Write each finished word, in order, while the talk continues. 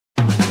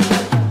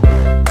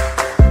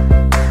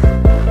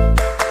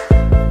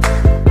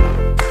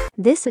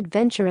This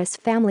adventurous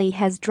family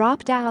has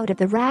dropped out of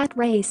the rat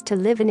race to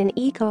live in an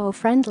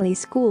eco-friendly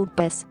school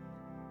bus.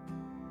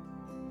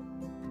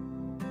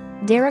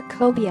 Derek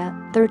Cobia,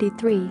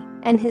 33,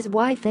 and his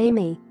wife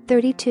Amy,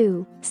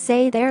 32,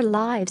 say their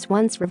lives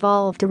once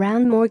revolved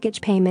around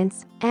mortgage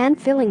payments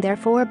and filling their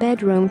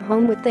four-bedroom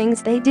home with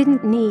things they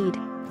didn't need.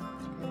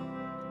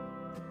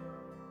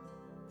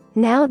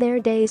 Now their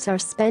days are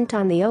spent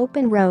on the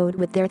open road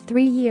with their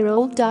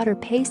 3-year-old daughter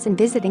Payson,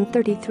 visiting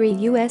 33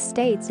 U.S.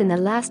 states in the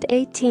last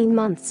 18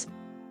 months.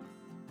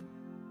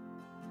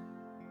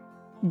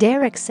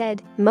 Derek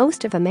said,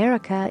 "Most of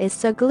America is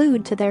so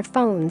glued to their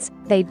phones,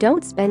 they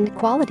don't spend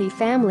quality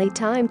family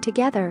time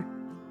together.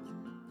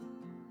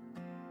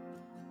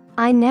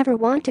 I never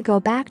want to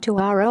go back to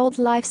our old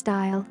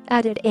lifestyle,"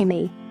 added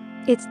Amy.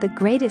 "It's the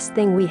greatest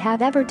thing we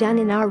have ever done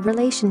in our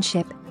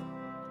relationship."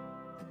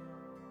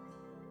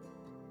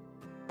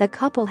 The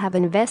couple have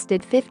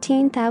invested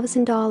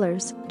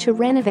 $15,000 to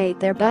renovate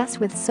their bus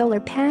with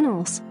solar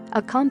panels,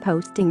 a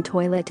composting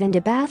toilet and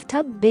a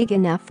bathtub big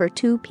enough for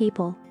 2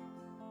 people.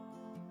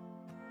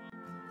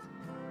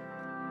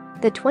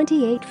 The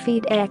 28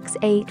 feet x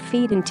 8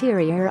 feet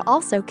interior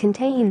also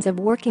contains a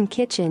working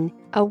kitchen,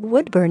 a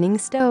wood-burning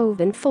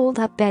stove and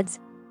fold-up beds.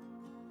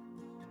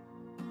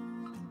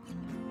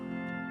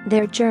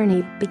 Their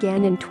journey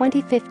began in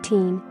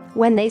 2015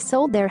 when they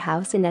sold their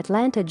house in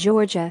Atlanta,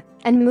 Georgia,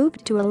 and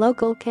moved to a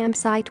local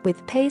campsite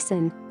with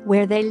Payson,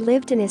 where they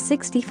lived in a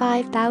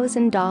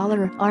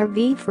 $65,000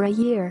 RV for a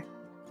year.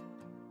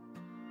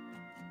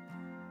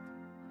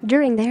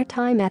 During their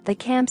time at the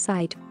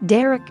campsite,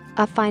 Derek,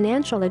 a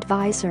financial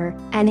advisor,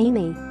 and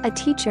Amy, a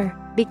teacher,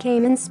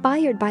 became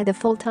inspired by the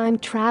full-time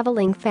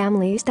traveling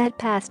families that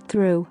passed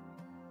through.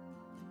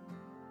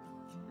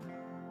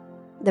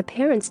 The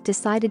parents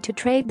decided to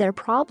trade their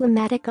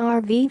problematic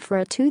RV for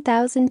a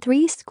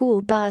 2003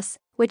 school bus,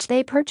 which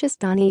they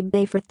purchased on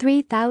eBay for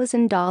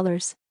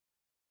 $3,000.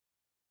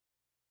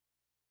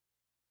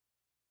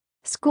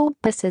 School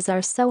buses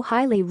are so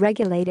highly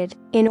regulated.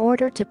 In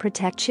order to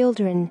protect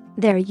children,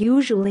 they're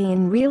usually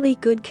in really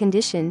good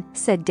condition,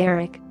 said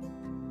Derek.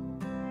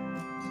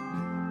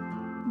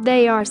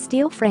 They are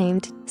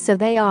steel-framed, so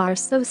they are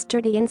so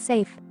sturdy and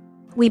safe.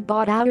 We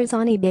bought ours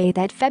on eBay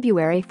that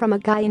February from a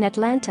guy in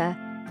Atlanta.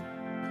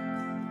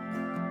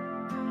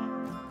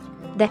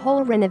 The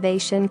whole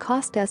renovation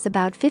cost us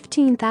about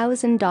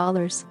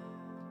 $15,000.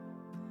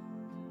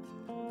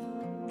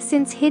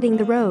 Since hitting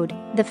the road,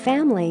 the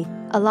family,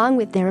 along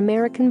with their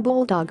American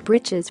Bulldog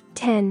britches,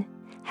 10,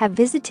 have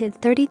visited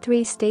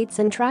 33 states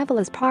and travel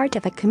as part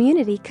of a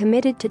community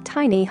committed to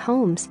tiny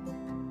homes.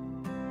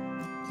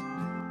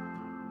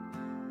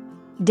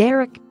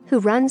 Derek, who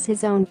runs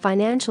his own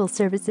financial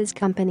services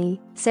company,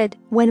 said,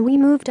 "When we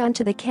moved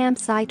onto the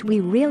campsite, we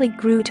really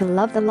grew to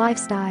love the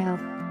lifestyle.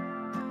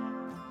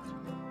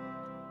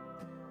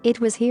 It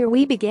was here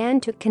we began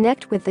to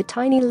connect with the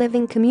tiny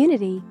living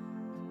community.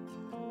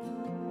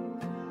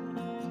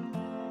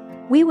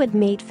 We would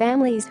meet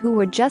families who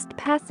were just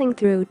passing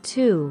through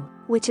too,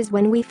 which is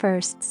when we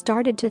first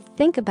started to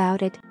think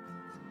about it.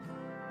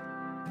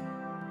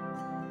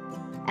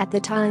 At the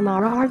time,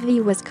 our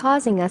RV was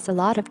causing us a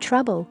lot of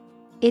trouble.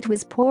 It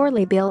was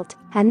poorly built,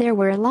 and there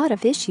were a lot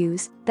of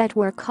issues that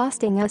were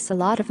costing us a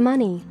lot of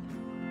money.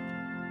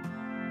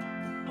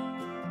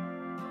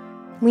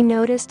 We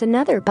noticed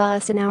another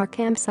bus in our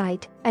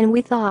campsite, and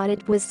we thought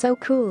it was so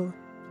cool.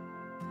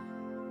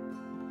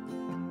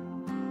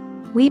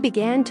 We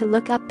began to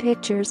look up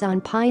pictures on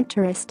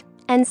Pinterest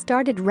and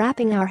started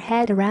wrapping our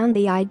head around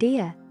the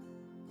idea.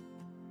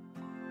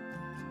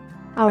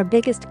 Our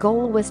biggest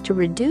goal was to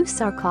reduce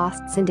our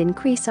costs and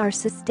increase our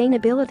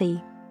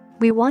sustainability.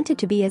 We wanted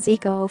to be as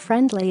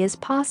eco-friendly as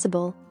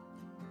possible.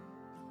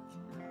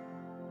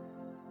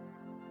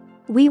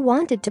 We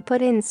wanted to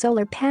put in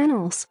solar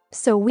panels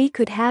so we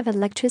could have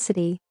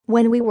electricity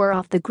when we were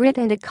off the grid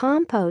and a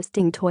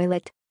composting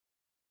toilet.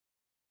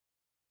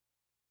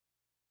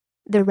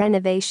 The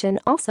renovation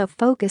also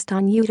focused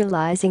on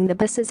utilizing the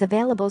bus's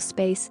available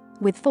space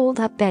with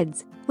fold-up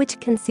beds,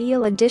 which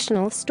conceal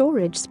additional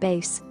storage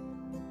space."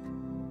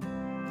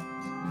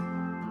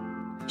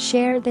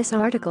 Share this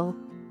article.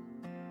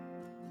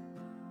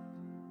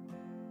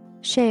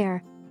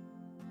 Share.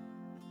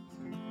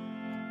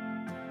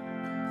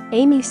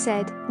 Amy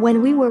said,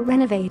 "When we were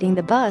renovating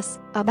the bus,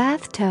 a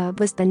bathtub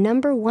was the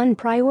 #1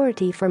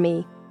 priority for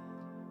me.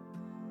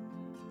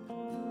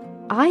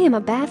 I am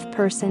a bath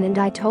person and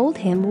I told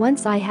him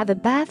once I have a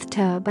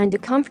bathtub and a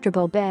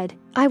comfortable bed,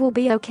 I will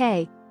be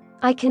okay.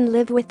 I can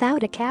live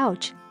without a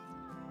couch."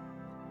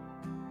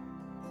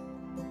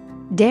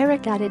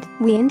 Derek added,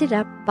 "We ended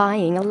up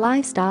buying a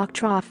livestock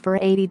trough for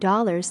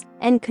 $80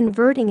 and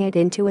converting it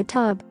into a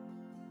tub.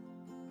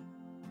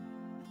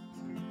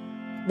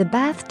 The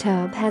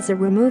bathtub has a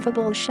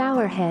removable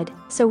shower head,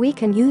 so we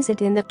can use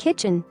it in the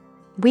kitchen.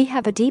 We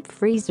have a deep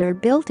freezer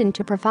built in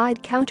to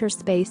provide counter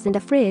space and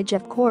a fridge,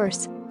 of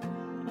course.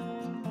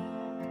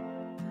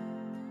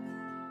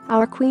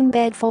 Our queen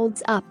bed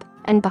folds up,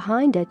 and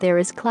behind it there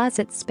is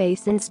closet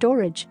space and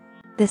storage.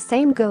 The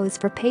same goes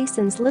for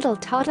Payson's little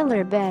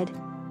toddler bed.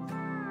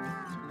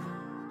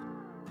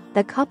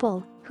 The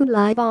couple, who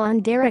live on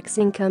Derek's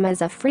income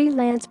as a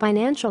freelance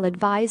financial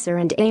advisor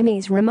and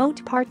Amy's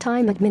remote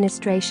part-time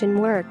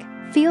administration work,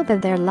 feel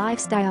that their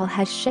lifestyle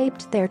has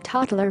shaped their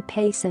toddler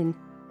Payson.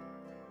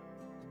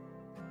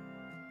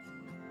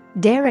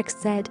 Derek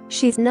said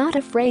she's not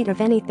afraid of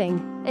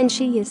anything, and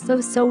she is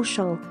so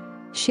social.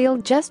 She'll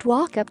just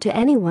walk up to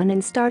anyone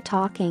and start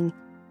talking.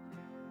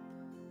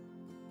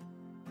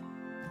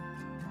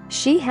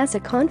 She has a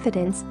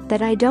confidence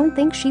that I don't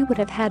think she would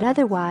have had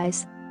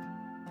otherwise.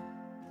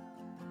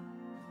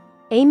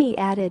 Amy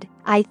added,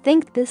 I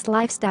think this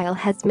lifestyle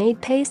has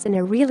made Payson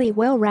a really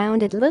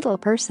well-rounded little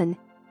person.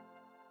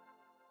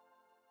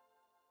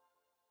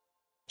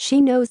 She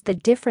knows the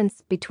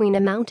difference between a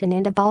mountain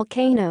and a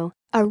volcano,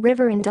 a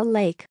river and a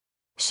lake.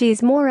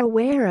 She's more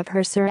aware of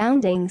her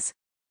surroundings.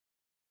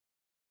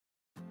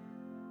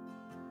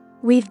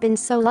 We've been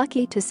so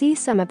lucky to see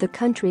some of the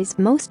country's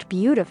most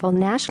beautiful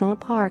national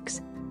parks.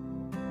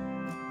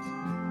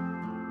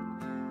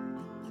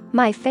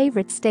 My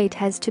favorite state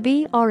has to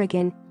be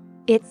Oregon.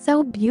 It's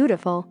so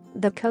beautiful,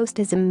 the coast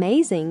is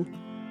amazing.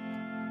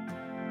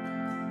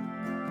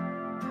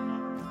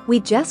 We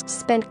just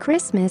spent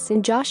Christmas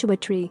in Joshua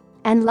Tree,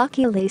 and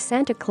luckily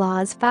Santa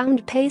Claus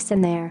found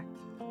Payson there.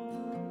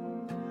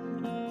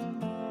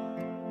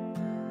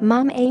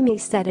 Mom Amy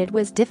said it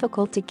was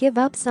difficult to give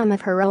up some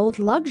of her old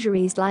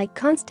luxuries like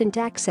constant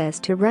access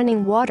to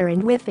running water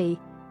and Wi-Fi.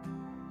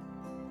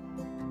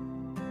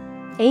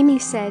 Amy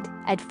said,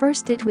 at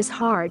first it was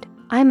hard.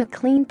 I'm a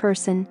clean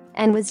person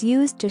and was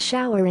used to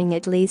showering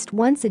at least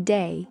once a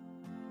day.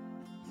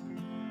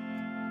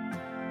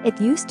 It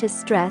used to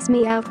stress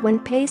me out when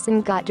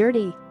Payson got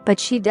dirty,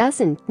 but she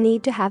doesn't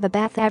need to have a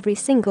bath every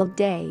single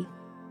day.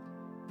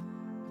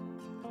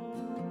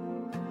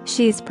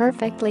 She's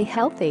perfectly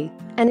healthy,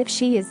 and if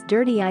she is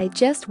dirty I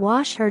just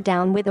wash her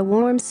down with a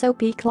warm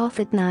soapy cloth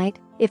at night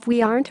if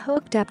we aren't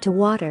hooked up to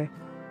water.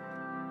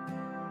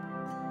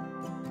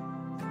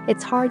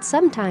 It's hard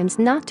sometimes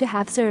not to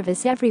have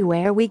service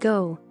everywhere we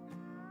go.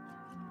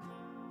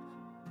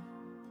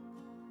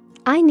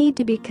 I need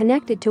to be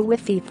connected to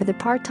Wi-Fi for the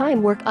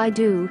part-time work I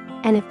do,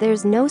 and if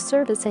there's no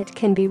service it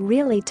can be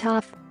really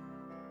tough.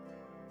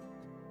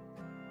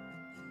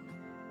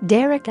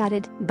 Derek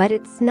added, but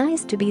it's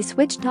nice to be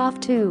switched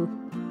off too.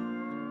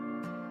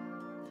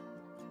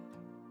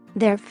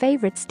 Their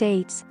favorite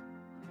states.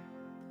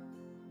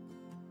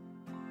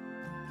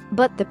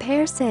 But the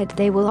pair said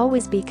they will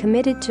always be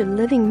committed to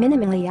living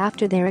minimally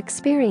after their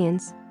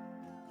experience.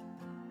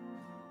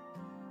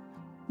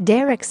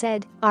 Derek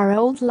said, our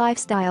old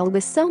lifestyle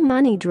was so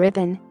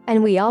money-driven,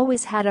 and we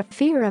always had a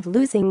fear of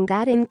losing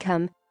that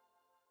income.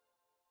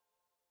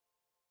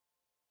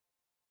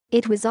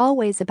 It was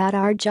always about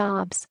our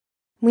jobs.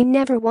 We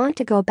never want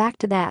to go back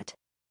to that.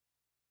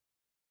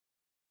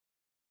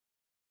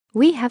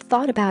 We have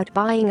thought about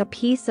buying a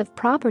piece of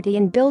property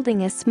and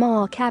building a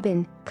small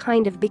cabin,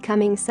 kind of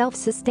becoming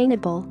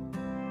self-sustainable.